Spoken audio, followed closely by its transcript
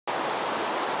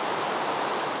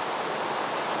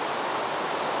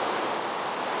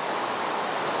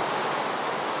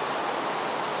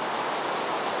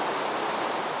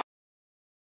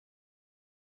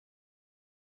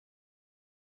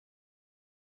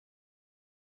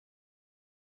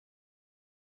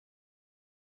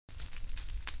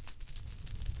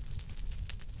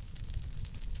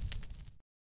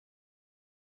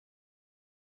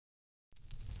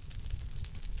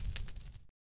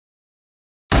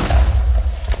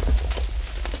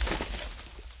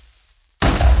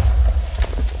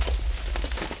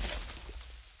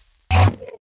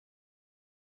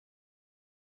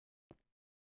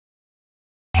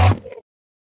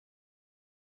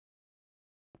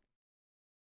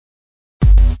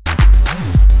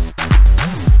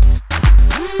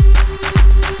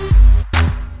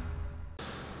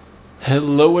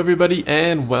Hello everybody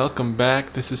and welcome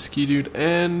back. This is Ski Dude,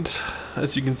 and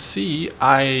as you can see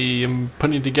I am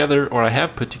putting together, or I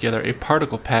have put together, a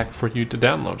particle pack for you to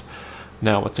download.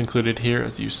 Now what's included here,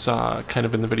 as you saw kind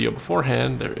of in the video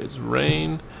beforehand, there is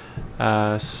rain,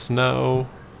 snow,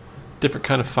 different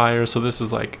kind of fire. So this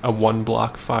is like a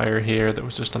 1-block fire here that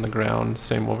was just on the ground,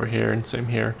 same over here and same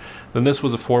here. Then this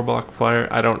was a 4-block fire.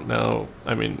 I don't know,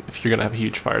 I mean, if you're gonna have a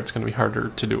huge fire, it's gonna be harder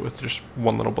to do it with just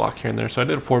one little block here and there. So I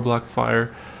did a 4-block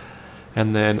fire,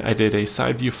 and then I did a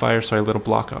side view fire, so I lit a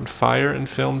block on fire and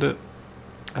filmed it.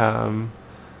 And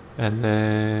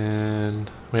then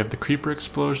we have the creeper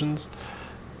explosions.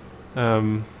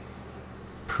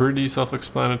 Pretty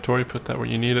self-explanatory, put that where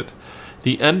you need it.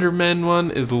 The Enderman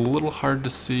one is a little hard to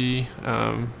see,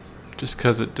 just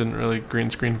because it didn't really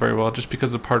green screen very well, just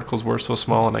because the particles were so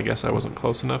small and I guess I wasn't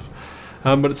close enough.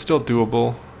 But it's still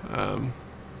doable. I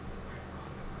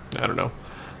don't know.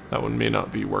 That one may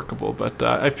not be workable, but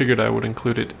I figured I would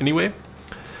include it anyway.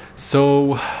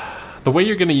 So the way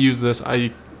you're going to use this,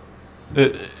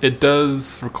 it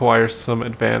does require some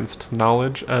advanced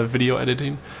knowledge of video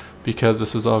editing, because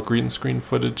this is all green screen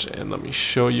footage. And let me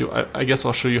show you, I guess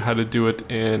I'll show you how to do it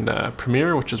in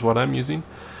Premiere, which is what I'm using.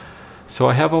 So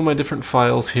I have all my different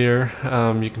files here.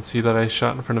 You can see that I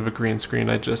shot in front of a green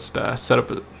screen. I just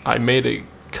I made a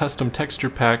custom texture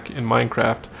pack in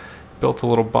Minecraft, built a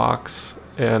little box,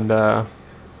 and I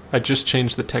just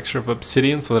changed the texture of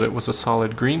obsidian so that it was a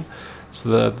solid green, so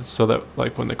that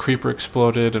like when the creeper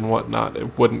exploded and whatnot,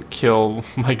 it wouldn't kill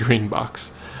my green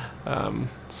box.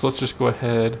 So let's just go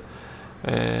ahead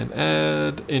and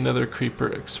add another creeper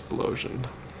explosion.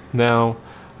 Now,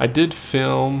 I did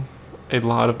film a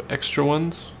lot of extra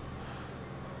ones,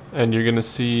 and you're gonna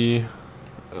see,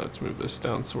 let's move this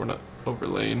down so we're not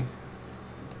overlaying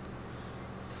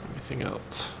everything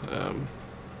else.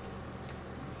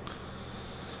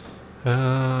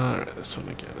 Alright, this one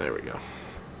again, there we go.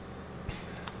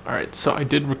 Alright, so I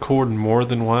did record more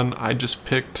than one. I just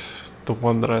picked the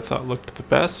one that I thought looked the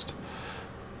best.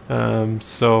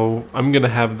 So I'm gonna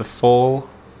have the full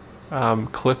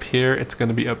clip here. It's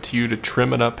gonna be up to you to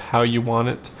trim it up how you want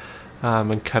it,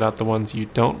 and cut out the ones you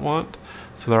don't want.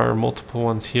 So there are multiple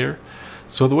ones here.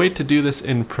 So the way to do this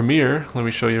in Premiere, let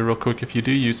me show you real quick. If you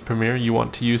do use Premiere, you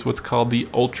want to use what's called the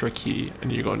Ultra key,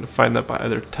 and you're going to find that by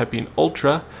either typing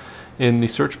Ultra in the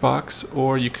search box,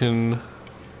 or you can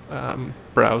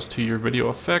browse to your video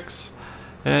effects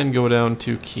and go down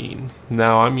to keying.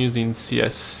 Now I'm using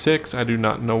CS6. I do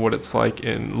not know what it's like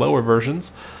in lower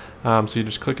versions. So you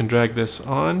just click and drag this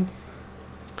on,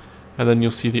 and then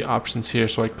you'll see the options here.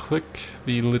 So I click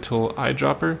the little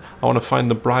eyedropper. I want to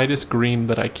find the brightest green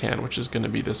that I can, which is going to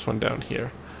be this one down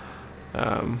here.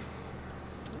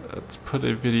 Let's put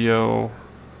a video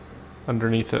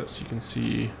underneath it so you can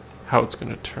see how it's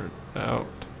going to turn out.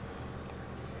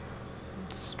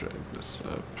 Let's drag this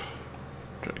up.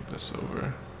 Drag this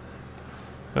over.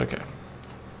 Okay.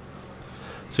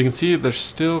 So you can see there's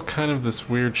still kind of this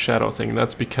weird shadow thing, and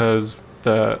that's because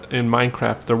in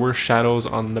Minecraft there were shadows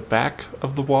on the back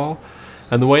of the wall.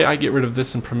 And the way I get rid of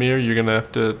this in Premiere, you're gonna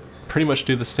have to pretty much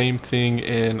do the same thing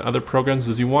in other programs,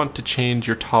 is you want to change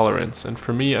your tolerance. And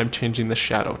for me, I'm changing the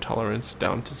shadow tolerance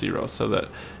down to 0 so that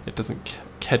it doesn't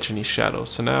catch any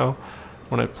shadows. So now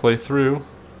when I play through,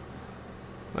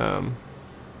 of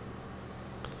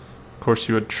course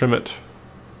you would trim it.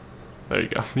 There you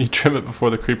go. You trim it before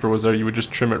the creeper was there. You would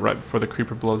just trim it right before the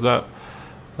creeper blows up.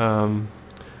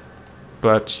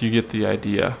 But you get the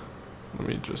idea. Let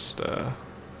me just trim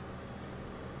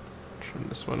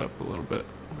this one up a little bit.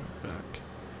 Move back.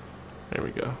 There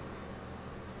we go.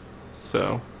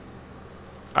 So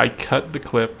I cut the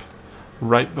clip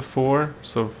right before,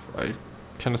 so if I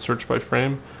kind of search by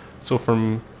frame. So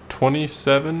from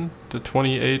 27 to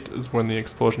 28 is when the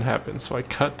explosion happened. So I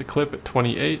cut the clip at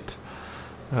 28.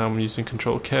 Using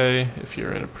Control K. If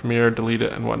you're in a Premiere, delete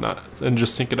it and whatnot, and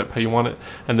just sync it up how you want it.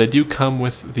 And they do come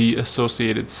with the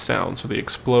associated sound. So the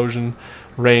explosion,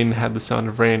 rain had the sound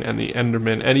of rain, and the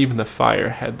Enderman and even the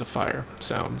fire had the fire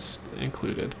sounds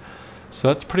included. So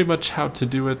that's pretty much how to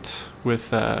do it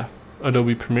with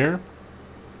Adobe Premiere.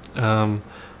 Of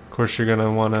course, you're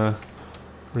gonna want to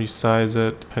resize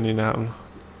it depending on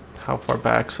how far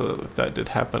back, so that if that did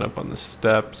happen up on the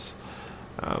steps,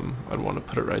 I'd want to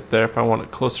put it right there. If I want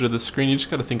it closer to the screen, you just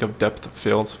got to think of depth of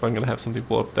field. So if I'm going to have something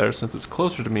blow up there, since it's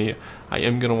closer to me, I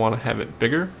am going to want to have it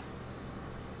bigger.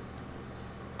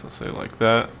 So say like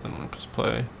that, and we'll just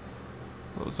play,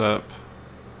 blows up,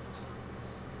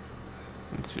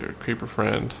 and see your creeper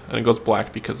friend, and it goes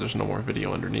black because there's no more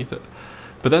video underneath it.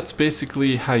 But that's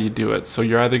basically how you do it. So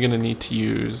you're either going to need to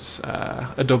use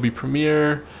Adobe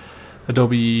Premiere,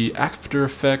 Adobe After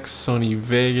Effects, Sony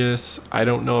Vegas. I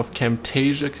don't know if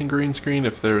Camtasia can green screen.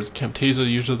 If there's a Camtasia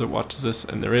user that watches this,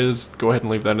 and there is, go ahead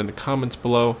and leave that in the comments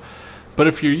below. But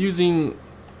if you're using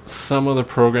some other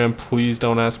program, please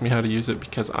don't ask me how to use it,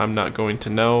 because I'm not going to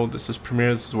know. This is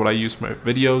Premiere, this is what I use for my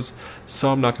videos,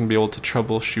 so I'm not going to be able to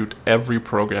troubleshoot every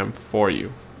program for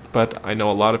you. But I know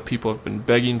a lot of people have been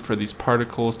begging for these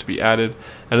particles to be added,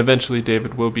 and eventually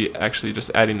David will be actually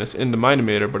just adding this into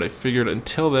Mine-imator, but I figured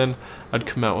until then I'd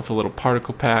come out with a little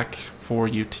particle pack for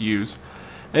you to use.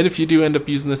 And if you do end up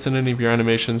using this in any of your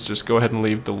animations, just go ahead and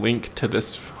leave the link to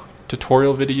this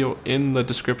tutorial video in the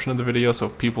description of the video, so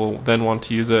if people then want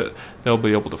to use it, they'll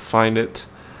be able to find it.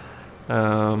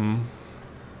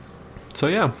 So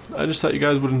yeah, I just thought you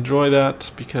guys would enjoy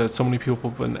that, because so many people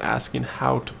have been asking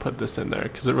how to put this in there,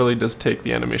 because it really does take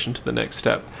the animation to the next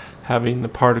step, having the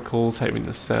particles, having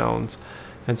the sounds.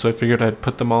 And so I figured I'd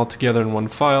put them all together in one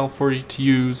file for you to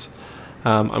use.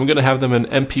 I'm going to have them in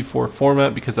MP4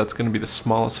 format, because that's going to be the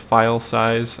smallest file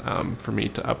size for me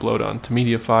to upload onto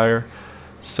MediaFire.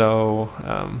 So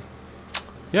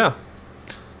yeah,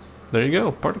 there you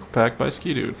go, particle pack by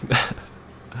Ski Dude.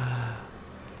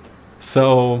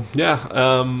 So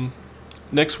yeah,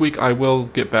 next week I will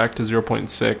get back to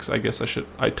 0.6. I guess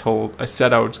I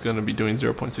said I was going to be doing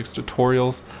 0.6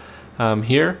 tutorials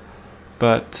here,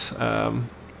 but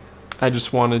I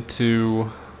just wanted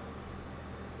to,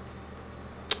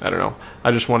 I don't know,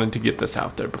 I just wanted to get this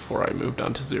out there before I moved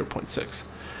on to 0.6.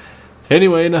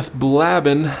 Anyway, enough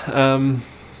blabbing.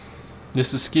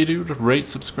 This is Ski Dude. Rate,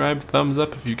 subscribe, thumbs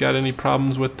up if you got any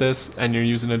problems with this and you're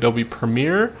using Adobe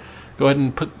Premiere. Go ahead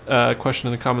and put a question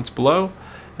in the comments below,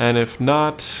 and if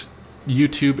not,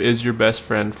 YouTube is your best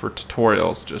friend for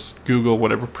tutorials. Just Google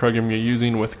whatever program you're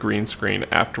using with green screen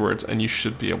afterwards, and you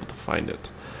should be able to find it.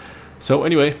 So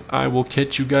anyway, I will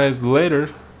catch you guys later.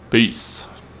 Peace.